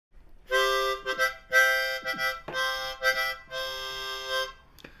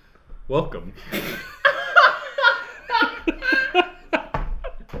Welcome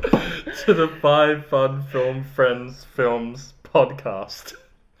to the Five Fun Film Friends Films podcast.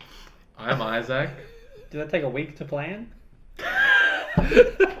 I'm Isaac. Did that take a week to plan?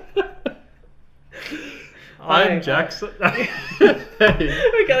 I'm Jackson. We can't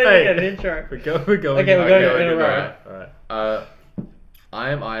even get an intro. We're going Okay, we're going in a row. Alright.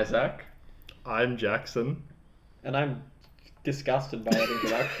 I'm Isaac. I'm Jackson. And I'm disgusted by that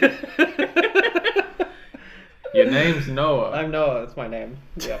introduction. Your name's Noah. I'm Noah, that's my name.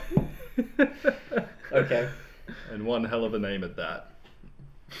 Yep. Okay. And one hell of a name at that.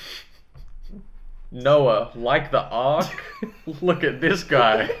 Noah, like the Ark. Look at this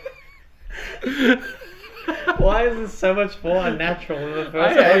guy. Why is this so much more unnatural than the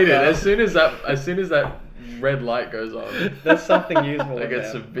first I hate it. podcast? As soon as that red light goes on, There's something useful I in get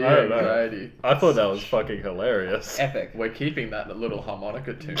there. severe I don't know. anxiety. I thought that was fucking hilarious. Epic. We're keeping that little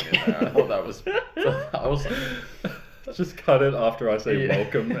harmonica tune in there. I thought that was. I was like, Just cut it after I say Yeah.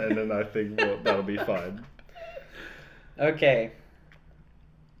 welcome, and then I think that'll be fine. Okay.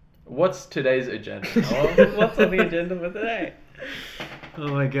 what's today's agenda, Noah? What's on the agenda for today? Oh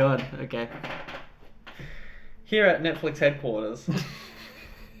my god, okay. Here at Netflix headquarters.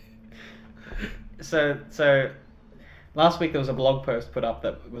 So last week there was a blog post put up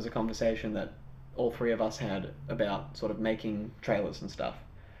that was a conversation that all three of us had about sort of making trailers and stuff.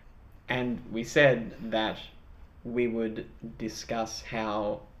 And we said that we would discuss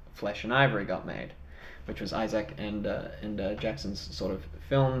how Flesh and Ivory got made, which was Isaac and Jackson's sort of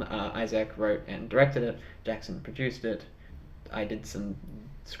film. Isaac wrote and directed it. Jackson produced it. I did some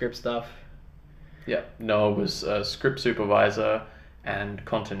script stuff. Yeah, Noah was a script supervisor and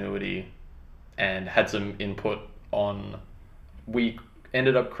continuity, and had some input on. We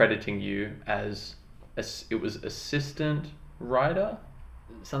ended up crediting you as it was assistant writer.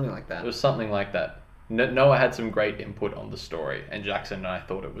 Something like that. It was something like that. Noah had some great input on the story, and Jackson and I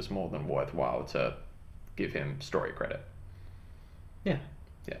thought it was more than worthwhile to give him story credit. Yeah.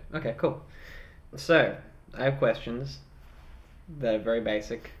 Yeah. Okay, cool. So, I have questions that are very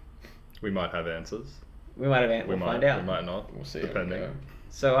basic. We might have answers. We might have we'll find out. We might not. We'll see how we Depending. go.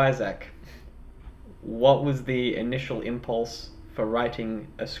 So, Isaac, what was the initial impulse for writing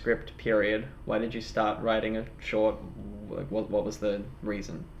a script, period? Why did you start writing a short? What was the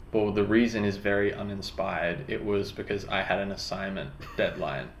reason? Well, the reason is very uninspired. It was because I had an assignment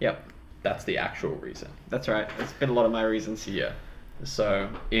deadline. Yep, That's the actual reason. that's right. It's been a lot of my reasons. Yeah. So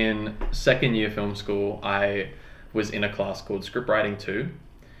in second year film school, I was in a class called Scriptwriting 2,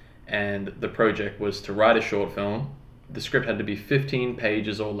 and the project was to write a short film. The script had to be 15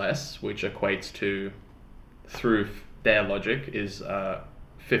 pages or less, which equates to, through their logic, is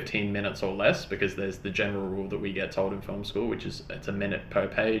 15 minutes or less, because there's the general rule that we get told in film school, which is it's a minute per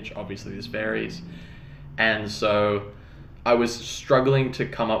page. Obviously this varies. And so I was struggling to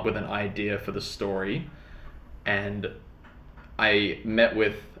come up with an idea for the story, and I met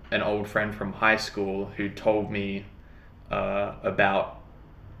with an old friend from high school who told me about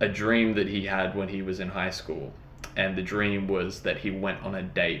a dream that he had when he was in high school. And the dream was that he went on a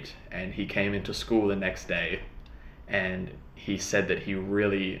date, and he came into school the next day, and he said that he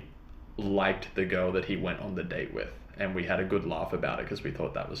really liked the girl that he went on the date with. And we had a good laugh about it because we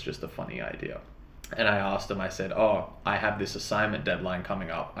thought that was just a funny idea. And I asked him, I said, oh, I have this assignment deadline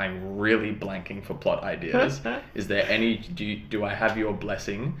coming up. I'm really blanking for plot ideas. Is there any, do I have your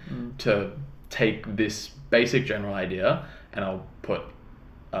blessing to take this basic general idea and I'll put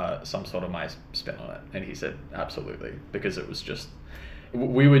some sort of my spin on it? And he said, absolutely. Because it was just,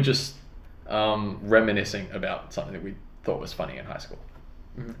 we were just reminiscing about something that we thought was funny in high school.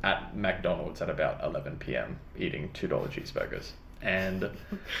 At McDonald's at about 11 p.m. eating $2 cheeseburgers. And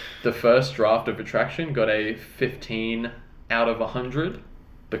the first draft of Attraction got a 15 out of 100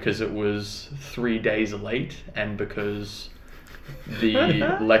 because it was 3 days late, and because the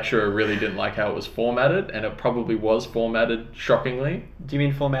lecturer really didn't like how it was formatted, and it probably was formatted shockingly. Do you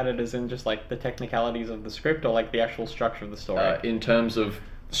mean formatted as in just like the technicalities of the script, or like the actual structure of the story? In terms of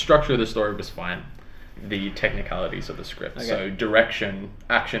structure of the story was fine. The technicalities of the script. Okay. So direction,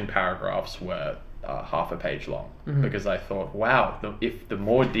 action paragraphs were half a page long, because I thought, wow, if the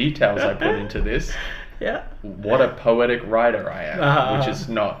more details I put into this, Yeah. what a poetic writer I am, which is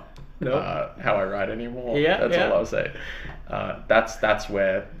not Nope. how I write anymore. Yeah, That's yeah. all I'll say. That's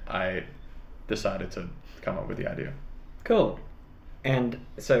where I decided to come up with the idea. Cool. And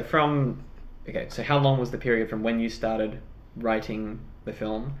so so how long was the period from when you started writing the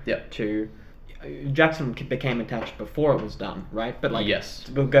film Yep. to Jackson became attached before it was done, right? But like, Yes.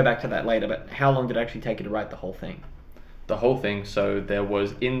 we'll go back to that later. But how long did it actually take you to write the whole thing? the whole thing. So there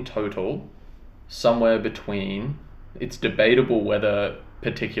was in total somewhere between, it's debatable whether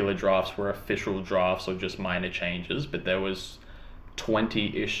particular drafts were official drafts or just minor changes, but there was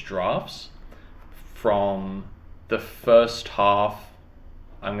 20-ish drafts from the first half,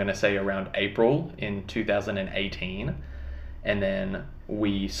 I'm going to say around April in 2018, and then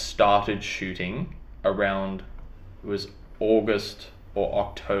we started shooting around, it was August or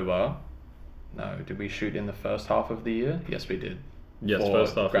October. No, did we shoot in the first half of the year? Yes, we did. Yes, For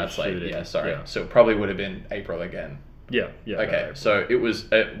first half grad of slate. shooting. Yeah, sorry. Yeah. So it probably would have been April again. Yeah. Okay, no. so it was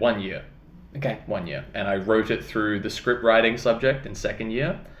 1 year. Okay. 1 year. And I wrote it through the script writing subject in second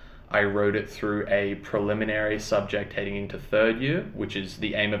year. I wrote it through a preliminary subject heading into third year, which is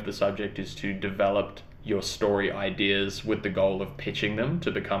the aim of the subject is to develop your story ideas with the goal of pitching them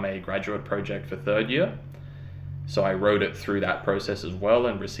to become a graduate project for third year. So I wrote it through that process as well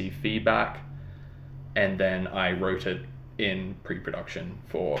and received feedback. And then I wrote it in pre-production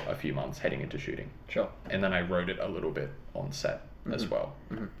for a few months heading into shooting. Sure. And then I wrote it a little bit on set as well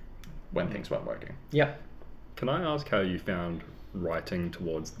when things weren't working. Yep. Can I ask how you found writing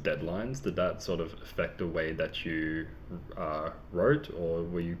towards deadlines? Did that sort of affect the way that you wrote, or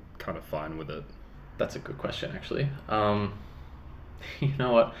were you kind of fine with it? That's a good question, actually. You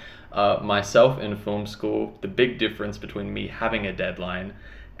know what? Myself in film school, the big difference between me having a deadline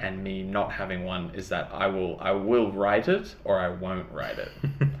and me not having one is that I will write it or I won't write it.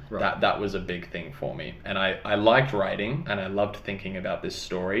 Right. That was a big thing for me. And I liked writing and I loved thinking about this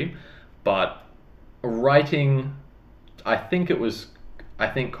story, but writing, I think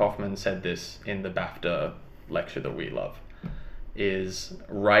Kaufman said this in the BAFTA lecture that we love, is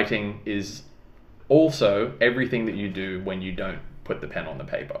writing is also everything that you do when you don't put the pen on the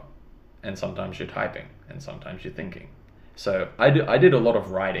paper. And sometimes you're typing and sometimes you're thinking. So I did a lot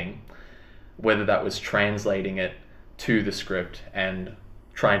of writing, whether that was translating it to the script and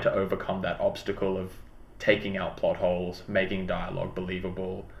trying to overcome that obstacle of taking out plot holes, making dialogue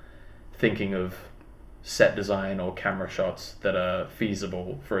believable, thinking of set design or camera shots that are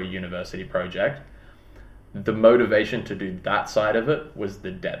feasible for a university project. The motivation to do that side of it was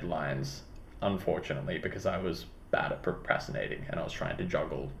the deadlines, unfortunately, because I was bad at procrastinating and I was trying to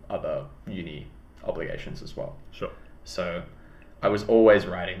juggle other uni obligations as well. Sure. So I was always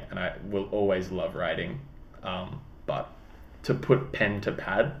writing and I will always love writing. But to put pen to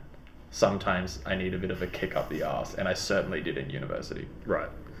pad, sometimes I need a bit of a kick up the arse, and I certainly did in university. Right.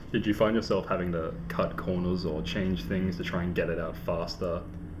 Did you find yourself having to cut corners or change things to try and get it out faster?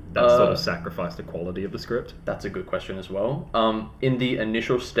 That sort of sacrificed the quality of the script? That's a good question as well. In the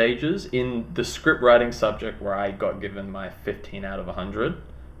initial stages, in the script writing subject where I got given my 15 out of 100,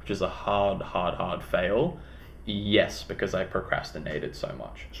 which is a hard fail, yes, because I procrastinated so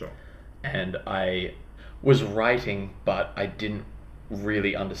much. Sure. And I was writing, but I didn't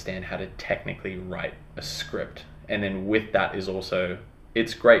really understand how to technically write a script. And then with that is also,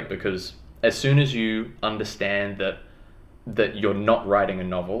 it's great because as soon as you understand that you're not writing a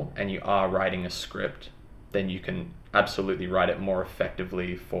novel and you are writing a script, then you can absolutely write it more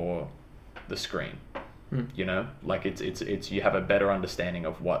effectively for the screen. You know, like it's you have a better understanding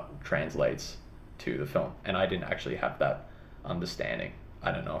of what translates to the film, and I didn't actually have that understanding.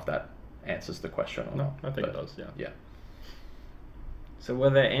 I don't know if that answers the question or not. I think it does. Yeah. So were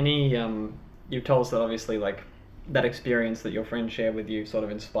there any, you told us that obviously like that experience that your friend shared with you sort of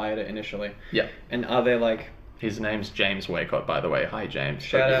inspired it initially. Yeah. And are there like... His name's James Waycott, by the way. Hi, James.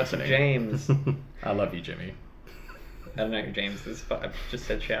 Shout out to listening. James. I love you, Jimmy. I don't know who James is, but I just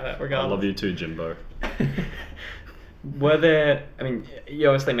said shout out I regardless. love you too, Jimbo. Were there, I mean, you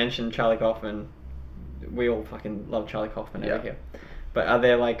obviously mentioned Charlie Kaufman. We all fucking love Charlie Kaufman over here. But are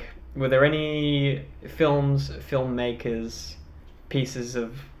there like, were there any films, filmmakers, pieces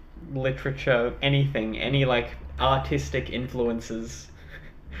of literature, anything, any like artistic influences,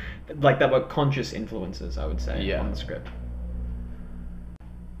 like that were conscious influences, I would say, on the script?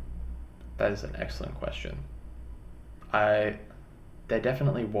 That is an excellent question. There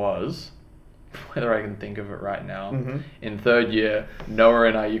definitely was, whether I can think of it right now. In third year, Noah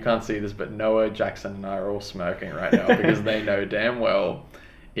and I, you can't see this, but Noah, Jackson and I are all smirking right now because they know damn well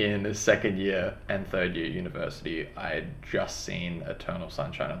in the second year and third year university, I had just seen Eternal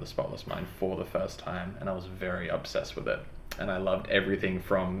Sunshine of the Spotless Mind for the first time, and I was very obsessed with it. And I loved everything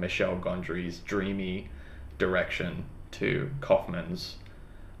from Michel Gondry's dreamy direction to Kaufman's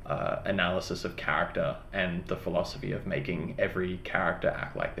analysis of character and the philosophy of making every character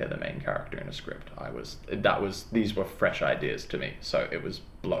act like they're the main character in a script. These were fresh ideas to me, so it was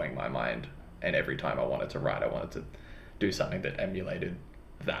blowing my mind. And every time I wanted to write, I wanted to do something that emulated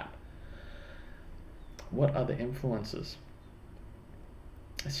that. What other influences?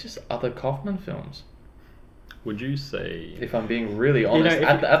 It's just other Kaufman films. Would you say? If I'm being really honest, if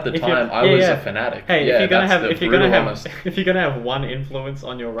at the if time, you're- I was a fanatic. Hey, yeah, if you're gonna that's have the if you're gonna brutal have honest. if you're gonna have one influence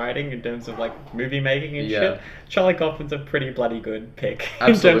on your writing in terms of like movie making and Yeah. shit, Charlie Kaufman's a pretty bloody good pick in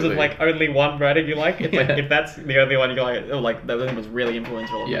terms Absolutely. of like only one writing you like. It's like Yeah. if that's the only one you like, oh, like that one was really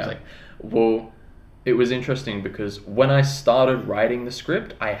influential. Yeah. It's like, Well, it was interesting because when I started writing the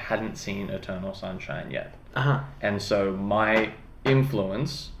script, I hadn't seen Eternal Sunshine yet. And so my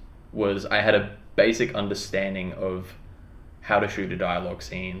influence was I had a basic understanding of how to shoot a dialogue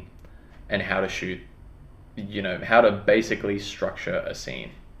scene and how to shoot, how to basically structure a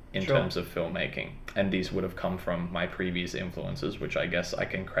scene in Sure. terms of filmmaking. And these would have come from my previous influences, which I guess I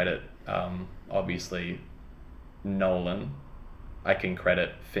can credit, obviously, Nolan. I can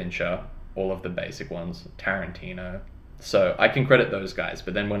credit Fincher, all of the basic ones, Tarantino. So I can credit those guys.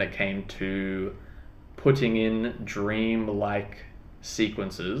 But then when it came to putting in dream-like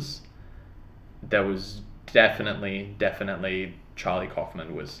sequences, there was definitely Charlie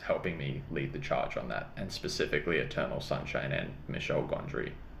Kaufman was helping me lead the charge on that, and specifically Eternal Sunshine and Michel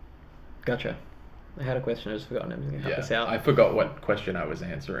Gondry. gotcha. I had a question, I just forgotten. I'm gonna help us out. I forgot what question I was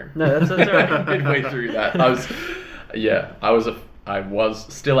answering. No, that's alright. Midway through that, I was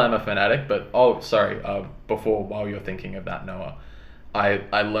still am a fanatic, but while you're thinking of that, Noah,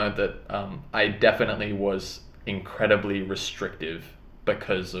 I learned that I definitely was incredibly restrictive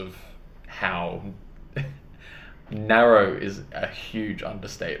because of how narrow is a huge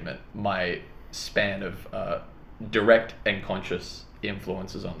understatement. My span of direct and conscious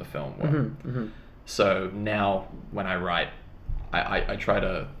influences on the film were. So now when I write, I try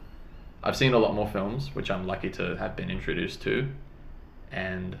to. I've seen a lot more films, which I'm lucky to have been introduced to,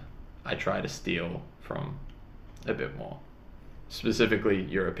 and I try to steal from a bit more, specifically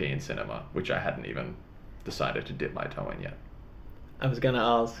European cinema, which I hadn't even decided to dip my toe in yet. I was gonna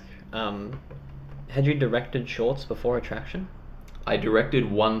ask, had you directed shorts before Attraction? I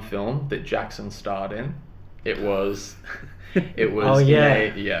directed one film that Jackson starred in. It was Oh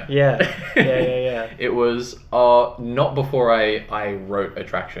yeah. Yeah. It was not before I wrote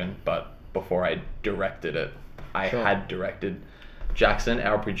Attraction, but before I directed it. I Sure. had directed Jackson,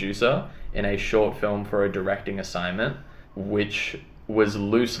 our producer, in a short film for a directing assignment, which was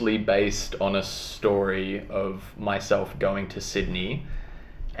loosely based on a story of myself going to Sydney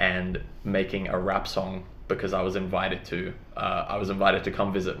and making a rap song because I was invited to. I was invited to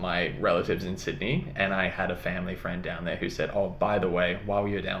come visit my relatives in Sydney, and I had a family friend down there who said, "Oh, by the way, while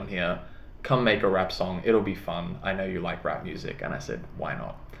you're down here, come make a rap song. It'll be fun. I know you like rap music." And I said, "Why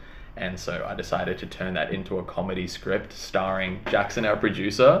not?" And so I decided to turn that into a comedy script starring Jackson, our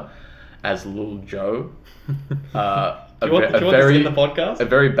producer, as Lil Joe. Do you want this in the podcast? A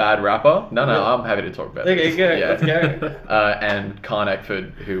very bad rapper. No, Yeah. I'm happy to talk about Okay, this. go. Let's go. And Khan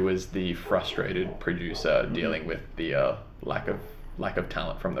Eckford, who was the frustrated producer dealing with the lack of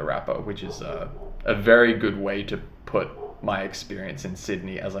talent from the rapper, which is a very good way to put my experience in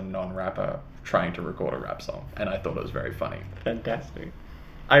Sydney as a non-rapper trying to record a rap song. And I thought it was very funny. Fantastic.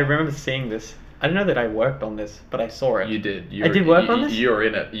 I remember seeing this. I don't know that I worked on this, but I saw it. You did. I did work on this? You were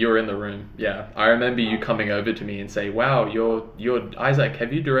in it. You were in the room. Yeah. I remember you coming over to me and say, "Wow, you're Isaac,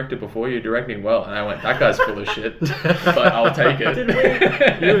 have you directed before? You're directing well." And I went, "That guy's full of shit, but I'll take it."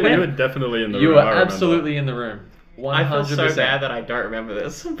 You were definitely in the You room. were I remember. absolutely in the room. 100%. I feel so bad that I don't remember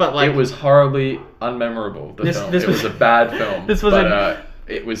this, but like It was horribly unmemorable. The film. this It was was a bad film. this was but,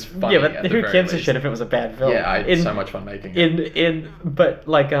 it was funny. yeah, at but the who very gives a least. shit if it was a bad film? Yeah, I had so much fun making it. But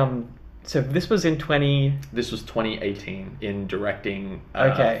like so this was in 20. This was 2018 in directing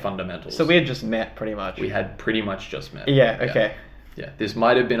Okay. fundamentals. So we had just met pretty much. We had pretty much just met. Yeah. Okay. Yeah, this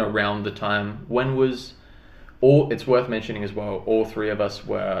might have been around the time when was all. It's worth mentioning as well. All three of us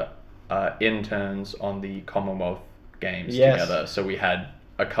were interns on the Commonwealth Games Yes. together. So we had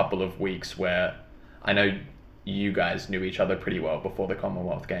a couple of weeks where I know you guys knew each other pretty well before the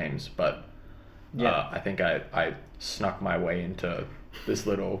Commonwealth Games, but Yeah. I think I snuck my way into this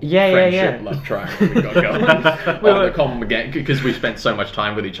little Yeah. friendship love triangle we got going We on were- the Commonwealth Games because we spent so much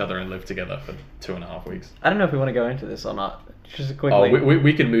time with each other and lived together for 2.5 weeks. I don't know if we want to go into this or not. Just quickly. Oh,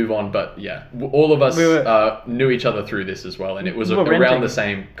 we can move on, but yeah, all of us We were- knew each other through this as well, and it was We were around renting. the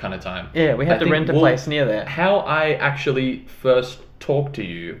same kind of time. Yeah, we had I to think- rent a well, place near there. How I actually first talked to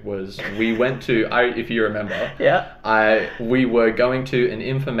you was we went to, if you remember, Yeah. we were going to an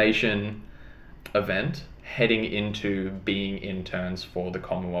information event heading into being interns for the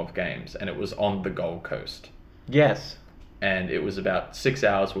Commonwealth Games, and it was on the Gold Coast. Yes. And it was about 6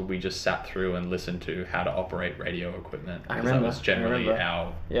 hours where we just sat through and listened to how to operate radio equipment. I Because remember, that was I generally remember.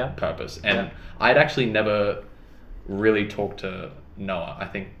 our Yeah. purpose. And Yeah. I'd actually never really talked to Noah. I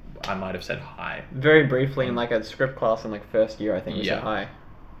think I might have said hi. Very briefly in like a script class in like first year, I think we said hi.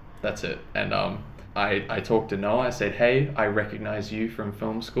 That's it. And I talked to Noah. I said, hey, I recognize you from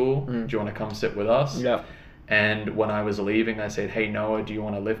film school. Do you want to come sit with us? Yeah. And when I was leaving, I said, hey, Noah, do you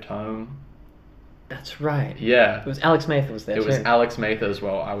want to lift home? That's right. Yeah. It was Alex Mather was there too. It was Alex Mather as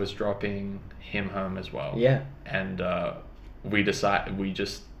well. I was dropping him home as well. Yeah. And we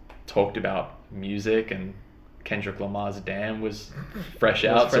just talked about music, and Kendrick Lamar's Damn was fresh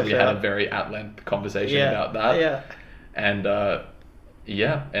out. So we had a very at-length conversation about that. Yeah. And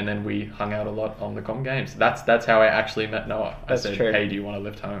and then we hung out a lot on the comm games. That's how I actually met Noah. That's I said, true. hey, do you want to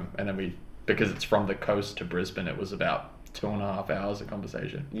lift home? And then because it's from the coast to Brisbane, it was about 2.5 hours of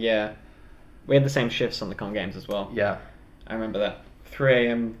conversation. Yeah. We had the same shifts on the comm games as well. Yeah. I remember that. 3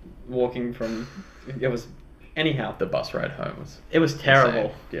 a.m. walking from... It was... Anyhow. The bus ride home was... It was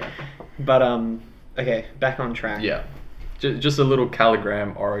terrible. Insane. Yeah. But, okay, back on track. Yeah. Just a little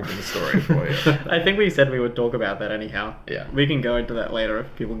Calligram origin story for you. I think we said we would talk about that anyhow. Yeah. We can go into that later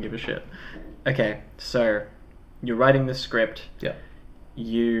if people give a shit. Okay, so you're writing the script. Yeah.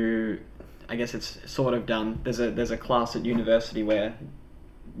 I guess it's sort of done. There's a class at university where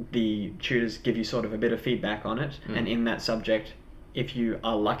the tutors give you sort of a bit of feedback on it, and in that subject, if you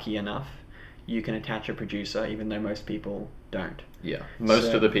are lucky enough, you can attach a producer, even though most people don't. Yeah.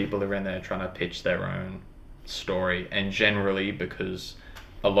 Most of the people are in there trying to pitch their own story, and generally because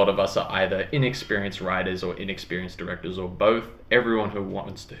a lot of us are either inexperienced writers or inexperienced directors or both, everyone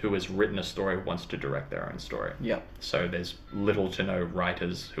who has written a story wants to direct their own story. Yeah. So there's little to no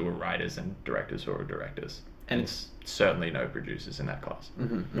writers who are writers and directors who are directors. And it's certainly no producers in that class.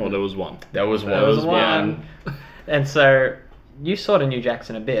 Well, there was one. There was one. There was one. And so you sort of knew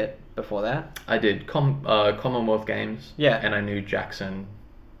Jackson a bit before that. I did Commonwealth Games. Yeah. And I knew Jackson,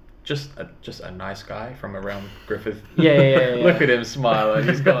 just a nice guy from around Griffith. Yeah. Look at him smiling.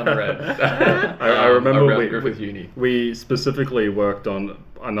 He's gone red. I remember around Griffith Uni. We specifically worked on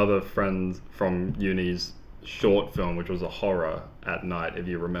another friend from uni's short film, which was a horror at night, if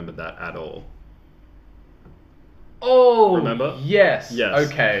you remember that at all. Oh, remember? Yes.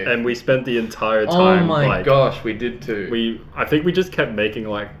 Yes. Okay. And we spent the entire time. Oh my gosh, we did too. I think we just kept making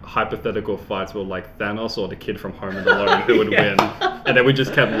like hypothetical fights with like Thanos or the kid from Home and Alone who would win, and then we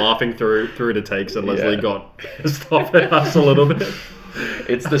just kept laughing through the takes, and Leslie got pissed off at us a little bit.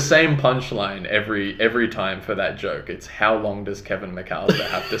 It's the same punchline every time for that joke. It's how long does Kevin McAllister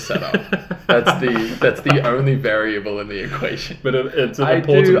have to set up? That's the only variable in the equation. But it's an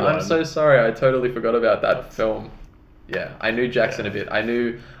important one. I'm so sorry. I totally forgot about that film. Yeah, I knew Jackson a bit.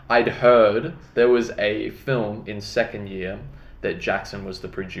 I'd heard there was a film in second year that Jackson was the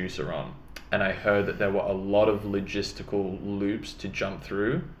producer on, and I heard that there were a lot of logistical loops to jump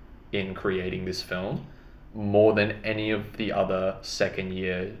through in creating this film, more than any of the other second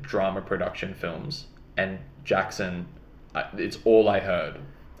year drama production films. And Jackson, it's all I heard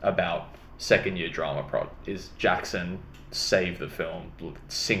about second year drama prod is Jackson saved the film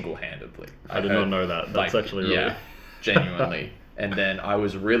single-handedly. I did not know that. That's actually really... Yeah, genuinely. And then I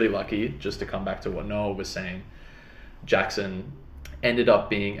was really lucky, just to come back to what Noah was saying, Jackson ended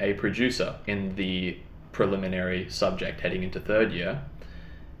up being a producer in the preliminary subject heading into third year.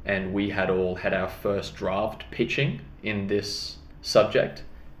 And we had all had our first draft pitching in this subject,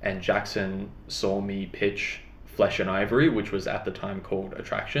 and Jackson saw me pitch Flesh and Ivory, which was at the time called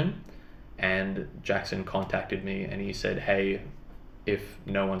Attraction, and Jackson contacted me and he said, hey, if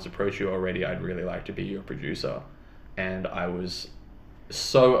no one's approached you already, I'd really like to be your producer. And I was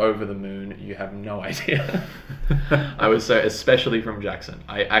so over the moon, you have no idea. I was so, especially from Jackson.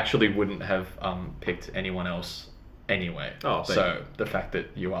 I actually wouldn't have picked anyone else anyway. So the fact that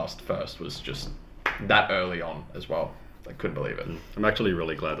you asked first was just that early on as well. I couldn't believe it. I'm actually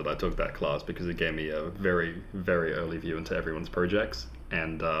really glad that I took that class because it gave me a very, very early view into everyone's projects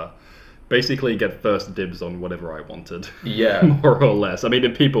and basically get first dibs on whatever I wanted. Yeah. More or less. I mean,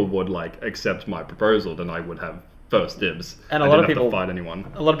 if people would like accept my proposal, then I would have first dibs. And a lot of people people fight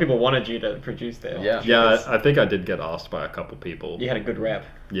anyone. A lot of people wanted you to produce there. Yeah. I think I did get asked by a couple people. You had a good rep.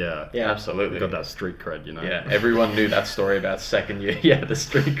 Yeah, absolutely. Got that street cred, you know. Yeah, everyone knew that story about second year. Yeah, the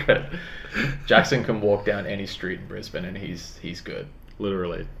street cred. Jackson can walk down any street in Brisbane and he's good.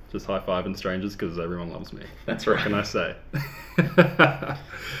 Literally, just high-fiving strangers because everyone loves me. That's right. What can I say?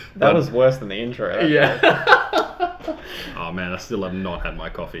 That was worse than the intro. Yeah. Oh man, I still have not had my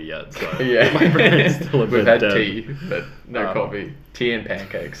coffee yet. So yeah, my brain's still a bit We've had dead. tea, but no coffee. Tea and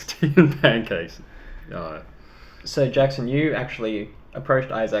pancakes. Tea and pancakes. So Jackson, you actually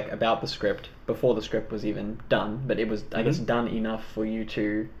approached Isaac about the script before the script was even done, but it was, I guess, done enough for it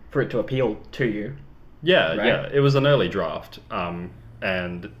to appeal to you. Yeah, Right? yeah. It was an early draft,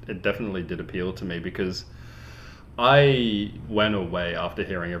 and it definitely did appeal to me because I went away after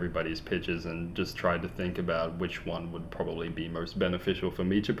hearing everybody's pitches and just tried to think about which one would probably be most beneficial for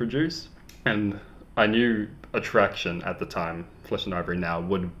me to produce. And I knew Attraction at the time, Flesh and Ivory now,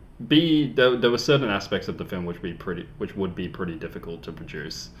 would be there were certain aspects of the film which would be pretty difficult to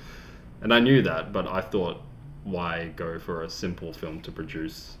produce. And I knew that, but I thought, why go for a simple film to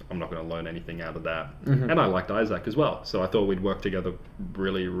produce? I'm not going to learn anything out of that. And I liked Isaac as well, so I thought we'd work together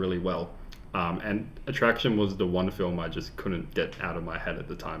really, really well. And Attraction was the one film I just couldn't get out of my head at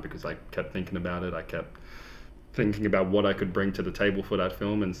the time because I kept thinking about it. I kept thinking about what I could bring to the table for that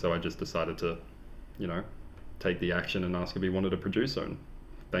film, and so I just decided to, take the action and ask if he wanted to produce it. And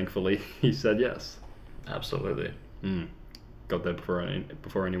thankfully, he said yes. Absolutely. Got there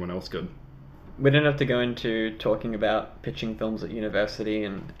before anyone else could. We don't have to go into talking about pitching films at university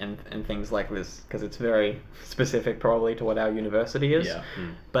and things like this because it's very specific probably to what our university is. Yeah.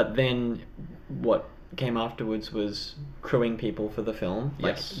 But then what came afterwards was crewing people for the film,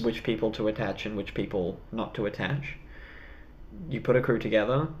 like Yes. which people to attach and which people not to attach. You put a crew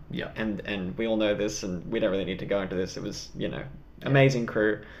together, Yeah. and we all know this, and we don't really need to go into this. It was, amazing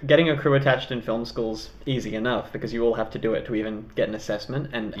crew. Getting a crew attached in film school's easy enough because you all have to do it to even get an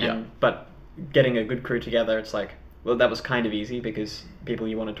assessment, but getting a good crew together, it's like, well, that was kind of easy because people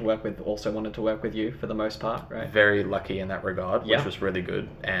you wanted to work with also wanted to work with you for the most part, right? Very lucky in that regard, which Yeah. was really good.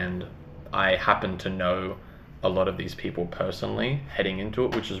 And I happen to know a lot of these people personally heading into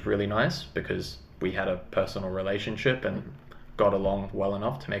it, which is really nice because we had a personal relationship and got along well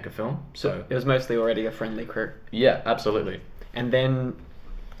enough to make a film. So It was mostly already a friendly crew. yeah, absolutely. And then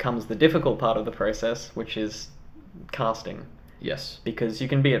comes the difficult part of the process, which is casting. Yes. Because you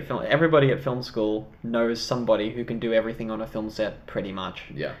can be at film. Everybody at film school knows somebody who can do everything on a film set pretty much.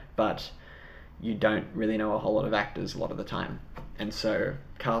 Yeah. But you don't really know a whole lot of actors a lot of the time. And so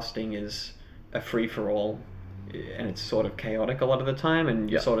casting is a free-for-all, and it's sort of chaotic a lot of the time, and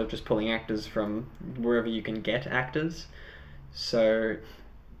you're Yeah. sort of just pulling actors from wherever you can get actors. So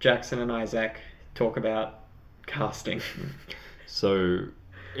Jackson and Isaac talk about casting. So,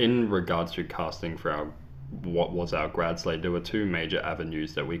 in regards to casting for what was our grad slate, there were two major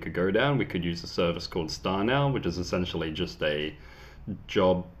avenues that we could go down. We could use a service called Star Now, which is essentially just a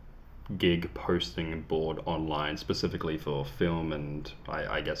job gig posting board online specifically for film and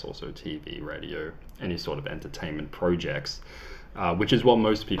I guess also TV, radio, any sort of entertainment projects, which is what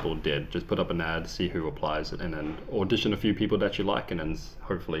most people did. Just put up an ad, see who applies, and then audition a few people that you like, and then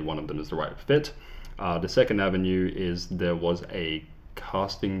hopefully one of them is the right fit. The second avenue is there was a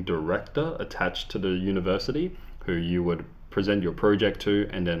casting director attached to the university who you would present your project to,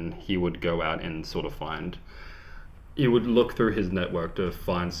 and then he would go out and sort of he would look through his network to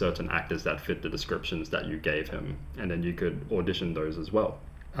find certain actors that fit the descriptions that you gave him, and then you could audition those as well.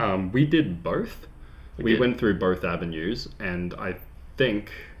 We did both. We went through both avenues, and I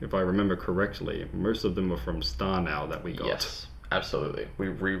think, if I remember correctly, most of them were from Star Now that we got. Yes, absolutely. We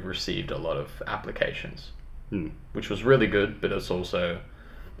received a lot of applications, which was really good, but it's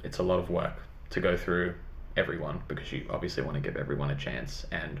a lot of work to go through everyone because you obviously want to give everyone a chance.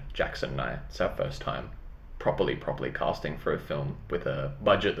 And Jackson and I, it's our first time properly casting for a film with a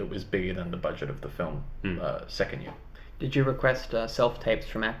budget that was bigger than the budget of the film second year. Did you request self-tapes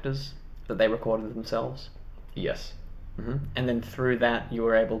from actors that they recorded themselves? Yes. And then through that you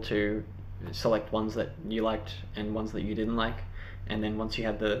were able to select ones that you liked and ones that you didn't like, and then once you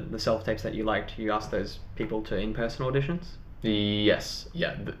had the self-tapes that you liked, you asked those people to in-person auditions? Yes.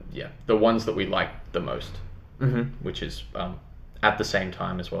 Yeah. The ones that we liked the most, which is at the same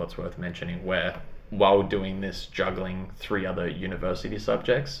time as well, it's worth mentioning, where while doing this, juggling 3 other university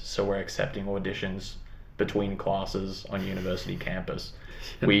subjects, so we're accepting auditions between classes on university campus.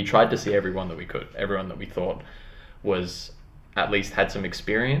 We tried to see everyone that we could, everyone that we thought was at least had some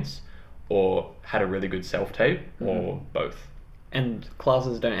experience or had a really good self-tape, or both. And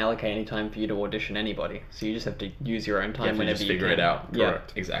classes don't allocate any time for you to audition anybody, so you just have to use your own time whenever just you figure can. it out. Yeah.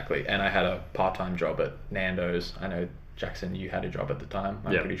 Correct. Exactly. And I had a part-time job at Nando's. I know, Jackson, you had a job at the time,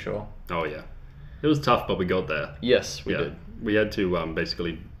 I'm pretty sure. Oh yeah. It was tough, but we got there. Yes, we did. We had to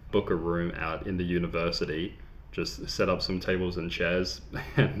basically book a room out in the university, just set up some tables and chairs,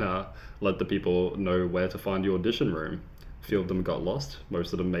 and let the people know where to find the audition room. A few of them got lost.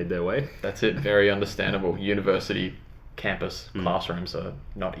 Most of them made their way. That's it. Very understandable. University campus classrooms are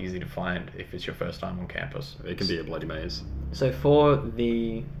not easy to find if it's your first time on campus. It can be a bloody maze. So for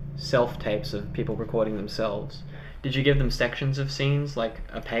the self-tapes of people recording themselves, did you give them sections of scenes, like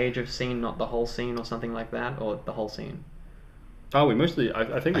a page of scene, not the whole scene or something like that, or the whole scene? Oh, we mostly.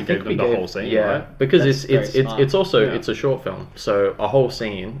 I think we gave them the whole scene, yeah, right? because That's very it's smart. it's also Yeah. it's a short film, so a whole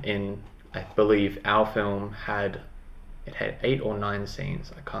scene in, I believe our film had 8 or 9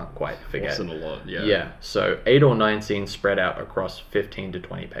 scenes. I can't quite forget. Wasn't a lot, yeah. Yeah, so 8 or 9 scenes spread out across 15 to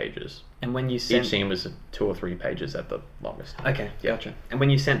 20 pages. And when you Each sent... scene was 2 or 3 pages at the longest. Okay, Yeah. gotcha. And when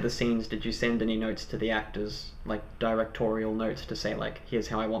you sent the scenes, did you send any notes to the actors, like directorial notes to say, like, here's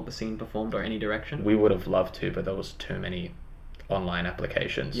how I want the scene performed, or any direction? We would have loved to, but there was too many online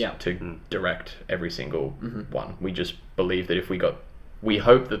applications Yeah. to direct every single one. We just believe that if we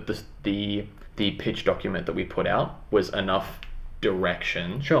hope that the pitch document that we put out was enough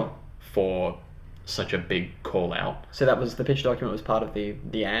direction Sure. for such a big call out. So that was, the pitch document was part of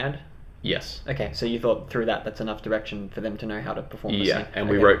the ad? Yes. Okay, so you thought through that's enough direction for them to know how to perform the Yeah, scene? and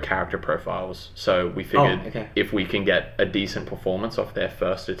we Okay. wrote character profiles. So we figured okay. if we can get a decent performance off their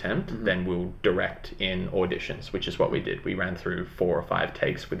first attempt, then we'll direct in auditions, which is what we did. We ran through 4 or 5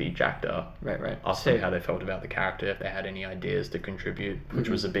 takes with each actor, Right. asked them how they felt about the character, if they had any ideas to contribute, which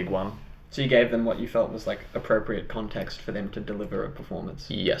was a big one. So you gave them what you felt was, like, appropriate context for them to deliver a performance?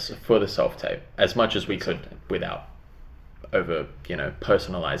 Yes, for the self-tape, as much as we could without over,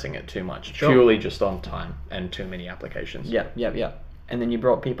 personalizing it too much. Sure. Purely just on time and too many applications. Yeah. And then you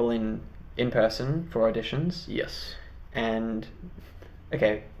brought people in person for auditions? Yes. And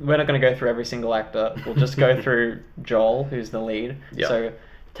okay, we're not going to go through every single actor. We'll just go through Joel, who's the lead. Yeah. So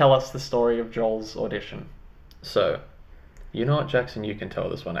tell us the story of Joel's audition. So, you know what, Jackson? You can tell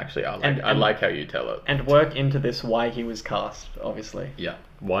this one. Actually, I And- like how you tell it. And work into this why he was cast, obviously. Yeah.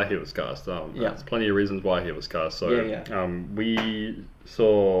 Why he was cast. Yeah. There's plenty of reasons why he was cast. So Yeah. we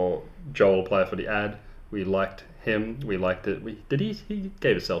saw Joel apply for the ad. We liked him. We liked it. He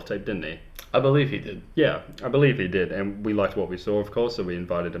gave a self-tape, didn't he? I believe he did. Yeah, I believe he did. And we liked what we saw, of course, so we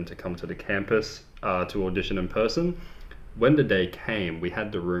invited him to come to the campus to audition in person. When the day came, we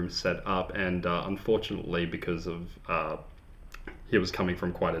had the room set up, and unfortunately, because of he was coming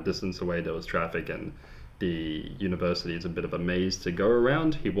from quite a distance away, there was traffic, and the university is a bit of a maze to go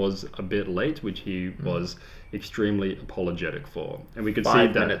around. He was a bit late, which he was extremely apologetic for. And we could see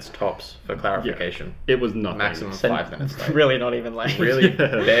 5 that minutes tops for clarification. it was nothing. Maximum So 5 minutes late. really not even late. Really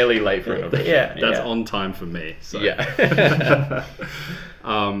barely late for an audition. Yeah. That's on time for me. So. Yeah.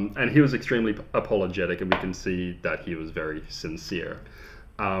 And he was extremely apologetic, and we can see that he was very sincere.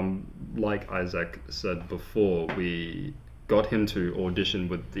 Like Isaac said before, we got him to audition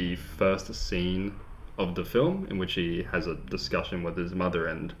with the first scene of the film, in which he has a discussion with his mother,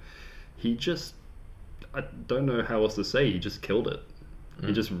 and he just, I don't know how else to say, he just killed it.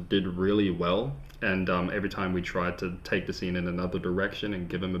 He just did really well, and every time we tried to take the scene in another direction and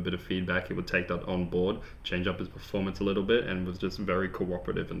give him a bit of feedback, he would take that on board, change up his performance a little bit, and was just very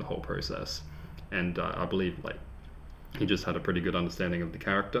cooperative in the whole process. And I believe he just had a pretty good understanding of the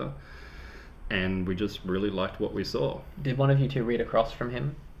character, and we just really liked what we saw. Did one of you two read across from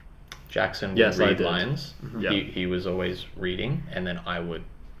him? Jackson Yes, would I read did. lines. Yeah. He was always reading, and then I would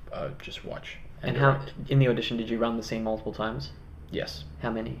just watch. And how, direct. in the audition, did you run the scene multiple times? Yes. How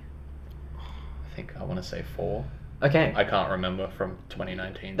many? I think I want to say 4. Okay. I can't remember from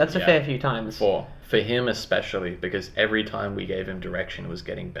 2019. That's but a fair few times. 4. For him especially, because every time we gave him direction, it was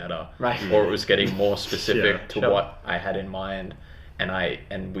getting better. Right. Or it was getting more specific Yeah, to sure. what I had in mind.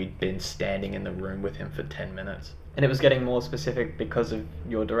 And we'd been standing in the room with him for 10 minutes. And it was getting more specific because of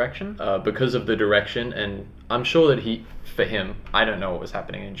your direction? Because of the direction, and I'm sure that for him, I don't know what was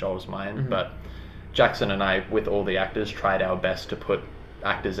happening in Joel's mind, but Jackson and I, with all the actors, tried our best to put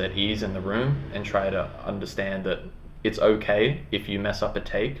actors at ease in the room and try to understand that it's okay if you mess up a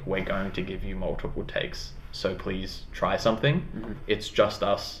take. We're going to give you multiple takes, so please try something. It's just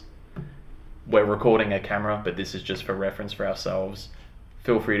us. We're recording a camera, but this is just for reference for ourselves.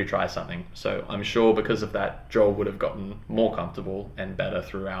 Feel free to try something. So I'm sure because of that, Joel would have gotten more comfortable and better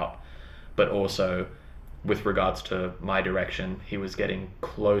throughout. But also, with regards to my direction, he was getting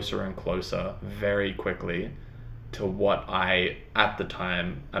closer and closer very quickly to what I, at the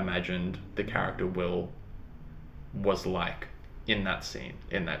time, imagined the character Will was like in that scene,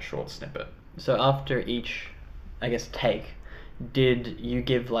 in that short snippet. So after each, I guess, take, did you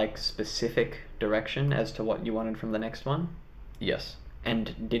give, like, specific direction as to what you wanted from the next one? Yes.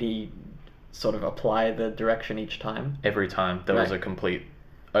 And did he sort of apply the direction each time? Every time there was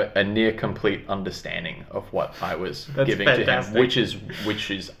Right. a near complete understanding of what I was That's giving to him, fantastic.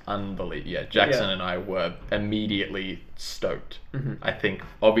 which is unbelievable. Yeah, Jackson Yeah. and I were immediately stoked. Mhm. I think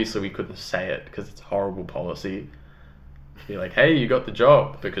obviously we couldn't say it because it's horrible policy. Be like, hey, you got the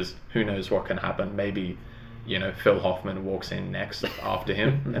job, because who knows what can happen. Maybe you know, Phil Hoffman walks in next after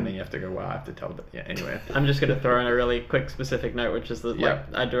him, and then you have to go, well, I have to tell that. Yeah, anyway. I'm just going to throw in a really quick specific note, which is that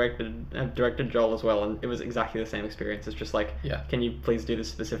I've directed Joel as well, and it was exactly the same experience. It's just like, can you please do this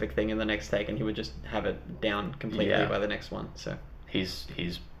specific thing in the next take, and he would just have it down completely by the next one. So he's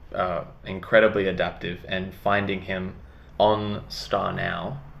incredibly adaptive, and finding him on Star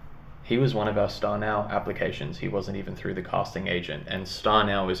Now. He was one of our Star Now applications. He wasn't even through the casting agent, and Star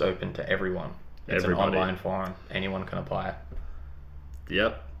Now is open to everyone. It's Everybody. an online forum. Anyone can apply.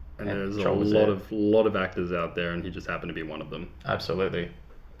 Yep. And there's Joel was a lot of actors out there, and he just happened to be one of them. Absolutely.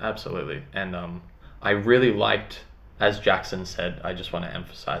 And I really liked, as Jackson said, I just want to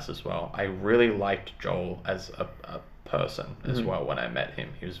emphasize as well, I really liked Joel as a person as well when I met him.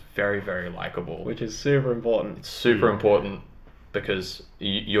 He was very, very likable. which is super important. It's super important because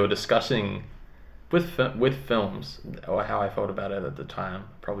you're discussing with films, or how I felt about it at the time,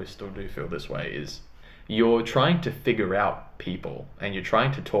 probably still do feel this way, is you're trying to figure out people, and you're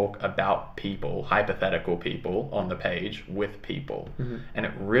trying to talk about people, hypothetical people on the page with people. And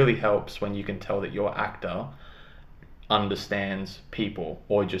it really helps when you can tell that your actor understands people,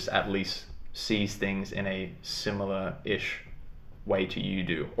 or just at least sees things in a similar-ish way to you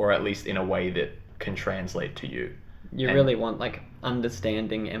do, or at least in a way that can translate to you. You really want like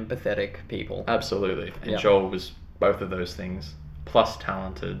understanding, empathetic people. Absolutely. And Joel was both of those things, plus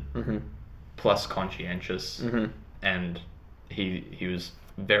talented, plus conscientious, and he was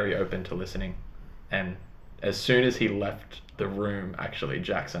very open to listening. And as soon as he left the room, actually,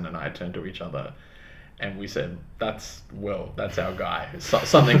 Jackson and I turned to each other and we said, "That's Will. That's our guy."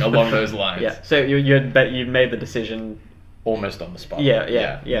 Something along those lines. Yeah. So you made the decision almost on the spot.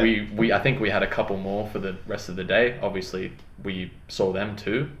 Yeah. We I think we had a couple more for the rest of the day. Obviously, we saw them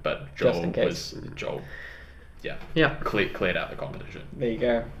too, but Joel Just in case. was Joel. Yeah. Cleared out the competition. There you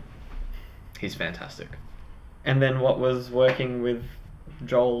go. He's fantastic. And then what was working with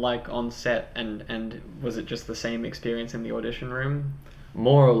Joel like on set, and was it just the same experience in the audition room?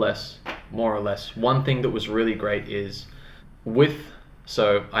 More or less. One thing that was really great is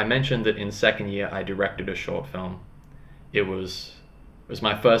so I mentioned that in second year I directed a short film. It was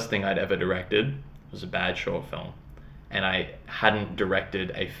my first thing I'd ever directed. It was a bad short film. And I hadn't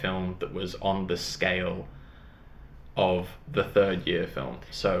directed a film that was on the scale of the third year film.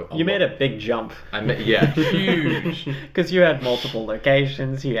 So you made a big jump. Huge. Because you had multiple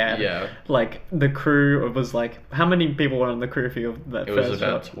locations. You had like the crew. It was like, how many people were on the crew for that it first was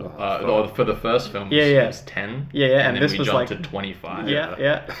about shot? for the first film. It was 10. And then this we was jumped like to 25.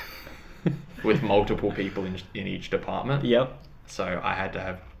 Yeah. With multiple people in each department. Yep. So I had to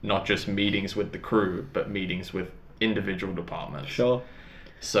have not just meetings with the crew, but meetings with individual departments. Sure.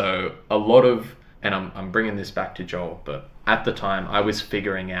 So a lot of, and I'm bringing this back to Joel, but at the time I was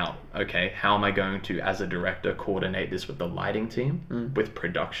figuring out, okay, how am I going to, as a director, coordinate this with the lighting team, with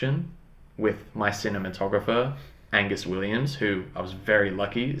production, with my cinematographer, Angus Williams, who I was very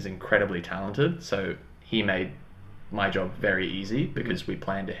lucky, is incredibly talented. So he made my job very easy because we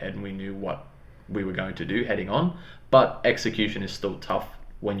planned ahead and we knew what we were going to do heading on. But execution is still tough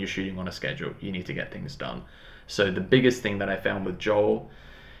when you're shooting on a schedule. You need to get things done. So the biggest thing that I found with Joel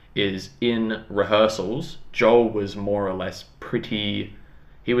is in rehearsals, Joel was more or less pretty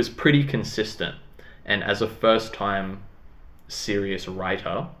consistent. And as a first time serious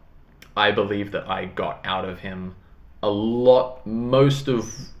writer, I believe that I got out of him most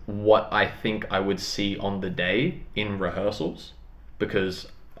of what I think I would see on the day in rehearsals, because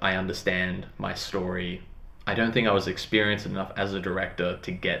I understand my story. I don't think I was experienced enough as a director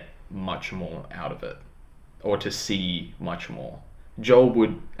to get much more out of it, or to see much more. Joel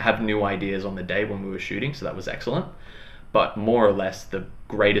would have new ideas on the day when we were shooting, so that was excellent. But more or less, the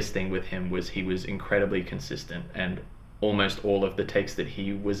greatest thing with him was he was incredibly consistent, and almost all of the takes that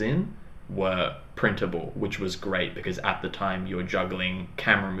he was in were printable, which was great because at the time you're juggling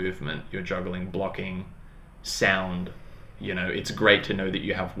camera movement, you're juggling blocking, sound. You know, it's great to know that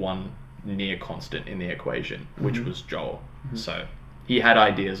you have one near constant in the equation, which was Joel. So he had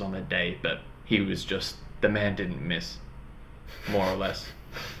ideas on the day, but he was just, the man didn't miss, more or less.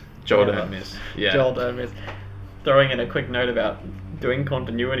 Joel don't miss. Yeah. Joel don't miss. Throwing in a quick note about doing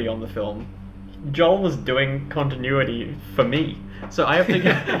continuity on the film. Joel was doing continuity for me, so I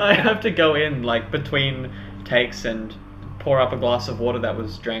have to go in like between takes and pour up a glass of water that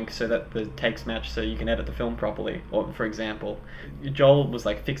was drank so that the takes match, so you can edit the film properly. Or for example, Joel was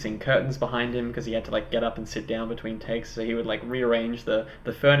like fixing curtains behind him because he had to like get up and sit down between takes, so he would like rearrange the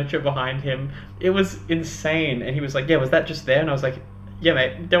furniture behind him. It was insane. And he was like, "Yeah, was that just there?" And I was like, "Yeah,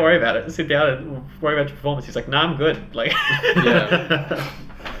 mate, don't worry about it. Sit down and worry about your performance." He's like, "Nah, I'm good." Like, Yeah.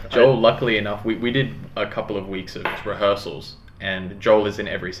 Joel, luckily enough, we did a couple of weeks of rehearsals, and Joel is in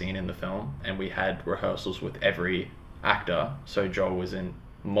every scene in the film, and we had rehearsals with every actor, so Joel was in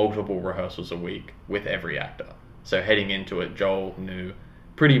multiple rehearsals a week with every actor. So heading into it, Joel knew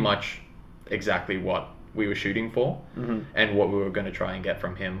pretty much exactly what we were shooting for and what we were going to try and get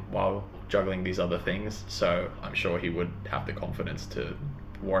from him while juggling these other things. So I'm sure he would have the confidence to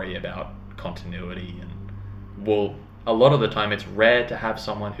worry about continuity. And well, a lot of the time it's rare to have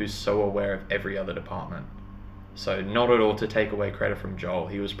someone who's so aware of every other department. So not at all to take away credit from Joel.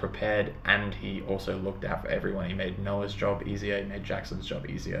 He was prepared, and he also looked out for everyone. He made Noah's job easier. He made Jackson's job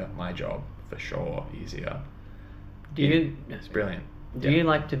easier. My job, for sure, easier. It's brilliant. Do you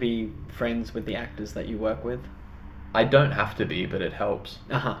like to be friends with the actors that you work with? I don't have to be, but it helps.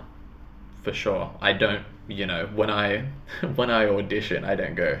 For sure. I don't, when I audition, I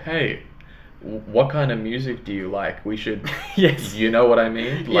don't go, hey, what kind of music do you like? We should, Yes. You know what I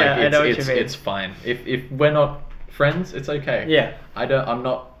mean? Like, Yeah, I know what you mean. It's fine. If we're not friends, it's okay. Yeah. I'm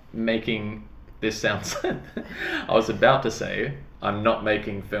not making this sound. I was about to say, I'm not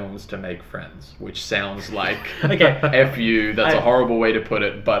making films to make friends, which sounds like Okay. F you. That's a horrible way to put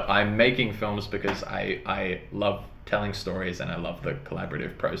it, but I'm making films because I love telling stories and I love the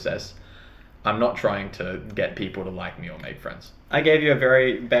collaborative process. I'm not trying to get people to like me or make friends. I gave you a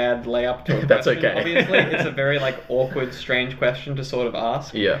very bad layup to a That's question. okay. Obviously, it's a very awkward, strange question to sort of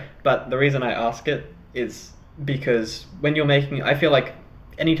ask. Yeah. But the reason I ask it is because when you're making, I feel like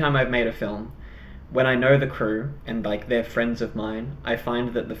anytime I've made a film, when I know the crew and they're friends of mine, I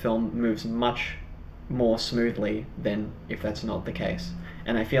find that the film moves much more smoothly than if that's not the case.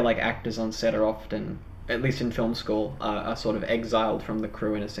 And I feel like actors on set are often, at least in film school, are sort of exiled from the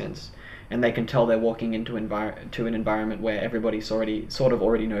crew in a sense. And they can tell they're walking into an environment where everybody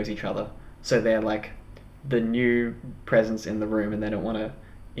already knows each other. So they're like the new presence in the room, and they don't want to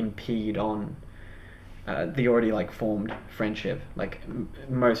impede on the already formed friendship.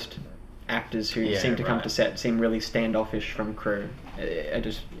 Most actors who seem to come to set seem really standoffish from crew.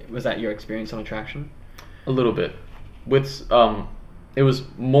 Was that your experience on Attraction? A little bit. With it was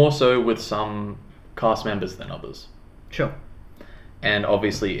more so with some cast members than others. Sure. And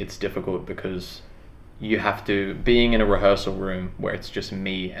obviously it's difficult because you have to, being in a rehearsal room where it's just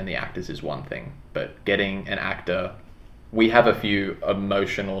me and the actors is one thing, but getting an actor, we have a few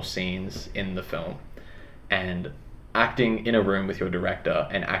emotional scenes in the film, and acting in a room with your director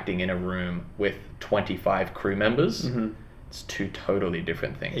and acting in a room with 25 crew members, it's two totally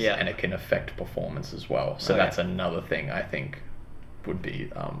different things, and it can affect performance as well. So that's another thing I think would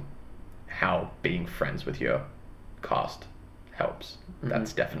be how being friends with your cast helps.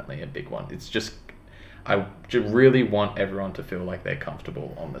 That's definitely a big one. It's just, I really want everyone to feel like they're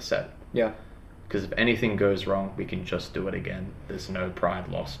comfortable on the set. Yeah. Because if anything goes wrong, we can just do it again. There's no pride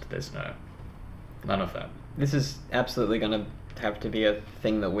lost. There's none of that. This is absolutely going to have to be a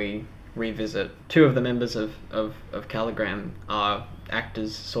thing that we revisit. Two of the members of Calligram are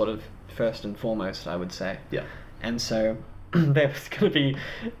actors sort of first and foremost, I would say. Yeah. And so there's going to be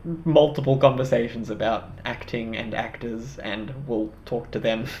multiple conversations about acting and actors, and we'll talk to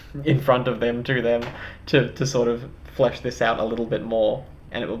them in front of them, to them, to sort of flesh this out a little bit more.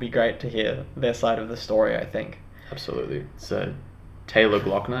 And it will be great to hear their side of the story, I think. Absolutely. So Taylor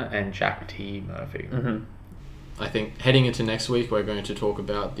Glockner and Jack T. Murphy. I think heading into next week, we're going to talk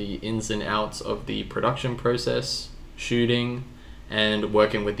about the ins and outs of the production process, shooting, and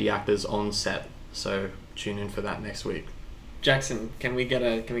working with the actors on set. So tune in for that next week. Jackson, can we get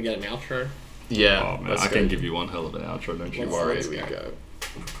an outro? Yeah. Oh man, I can give you one hell of an outro, don't you worry. Let's go.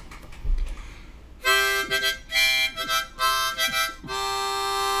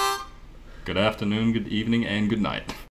 Good afternoon, good evening, and good night.